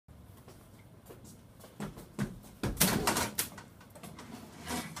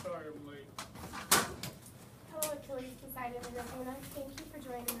Poseidon and Athena, thank you for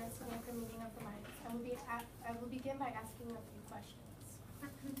joining us today for Meeting of the Minds. I will begin by asking a few questions.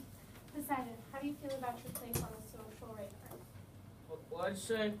 Poseidon, how do you feel about your place on the social radar? What'd you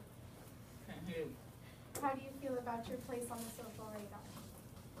say? Can't hear you. How do you feel about your place on the social radar?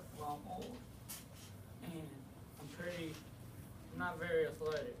 Well, I'm old, and I'm not very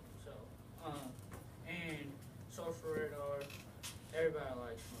athletic, so, and social radar, everybody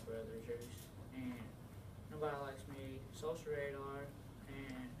likes my brother Jace, and nobody likes me. Social radar,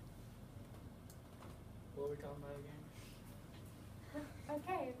 and what were we talking about again?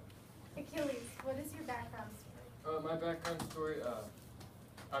 Okay. Achilles, what is your background story? My background story,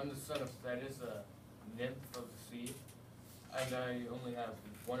 I'm the son of Thetis, a nymph of the sea, and I only have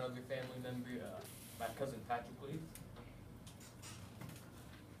one other family member, my cousin Patroclus.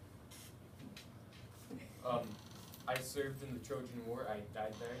 I served in the Trojan War. I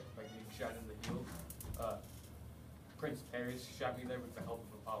died there by getting shot in the heel. Prince Paris shot me there with the help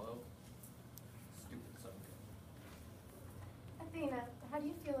of Apollo. Stupid son. Athena, how do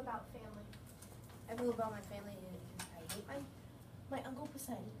you feel about family? I feel about my family is I hate my uncle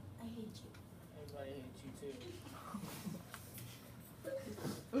Poseidon. I hate you. Everybody hates you too.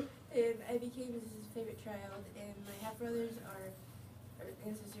 And I became his favorite child, and my half brothers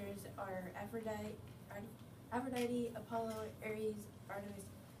and sisters are Aphrodite, Apollo, Ares, Artemis,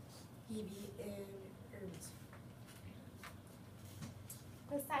 Hebe, and Hermes.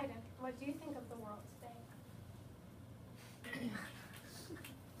 Poseidon, what do you think of the world today?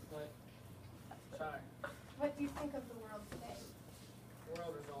 But, sorry, What do you think of the world today? the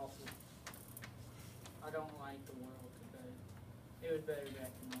world is awful. I don't like the world today. It was better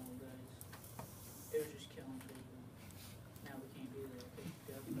back in the old days. It was just killing people. Now we can't do that because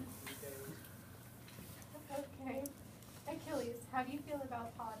the government these days. Okay. Achilles, how do you feel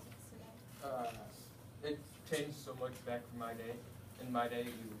about politics today? It changed so much back from my day. In my day,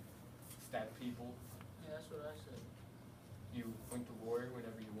 you stabbed people. Yeah, that's what I said. You went to war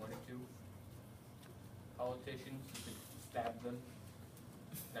whenever you wanted to. Politicians, you could stab them.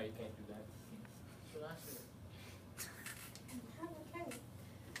 Now you can't do that. That's what I said. Okay.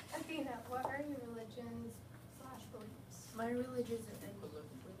 Athena, what are your religions/beliefs? My religions and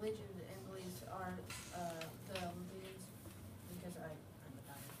beliefs are the Olympians because I'm a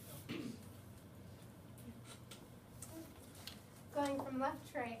doctor. Going from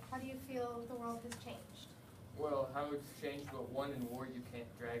left to right, how do you feel the world has changed? Well, how it's changed, but one, in war you can't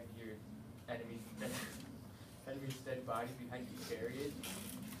drag your enemy's dead body behind your chariot.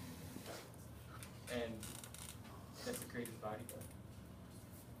 And that's the greatest bodyguard.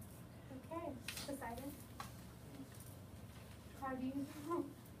 Okay. Poseidon, how do you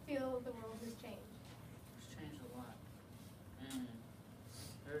feel the world has changed? It's changed a lot. And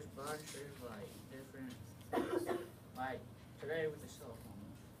there's bunches like different things. Like today with the cell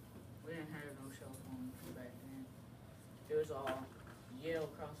phones. We didn't have no cell phones back then. It was all yell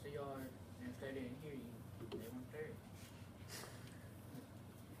across the yard, and if they didn't hear you, they weren't there.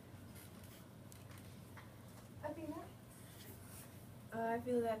 Athena? I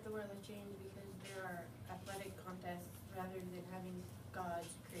feel that the world has changed because there are athletic contests rather than having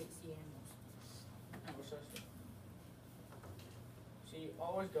gods create sea animals. That was so sick. See,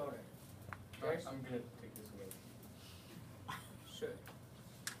 always go there. There's, I'm gonna take this away. sure.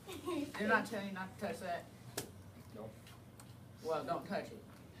 They're not telling you not to touch that. No. Well, don't touch it.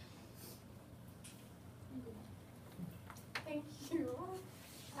 Thank you.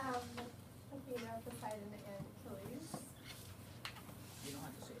 Athena, Poseidon, and Achilles. You don't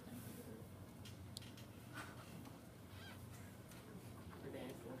have to say thank you to her. Your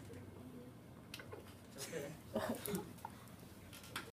dad forced her to be here. It's okay.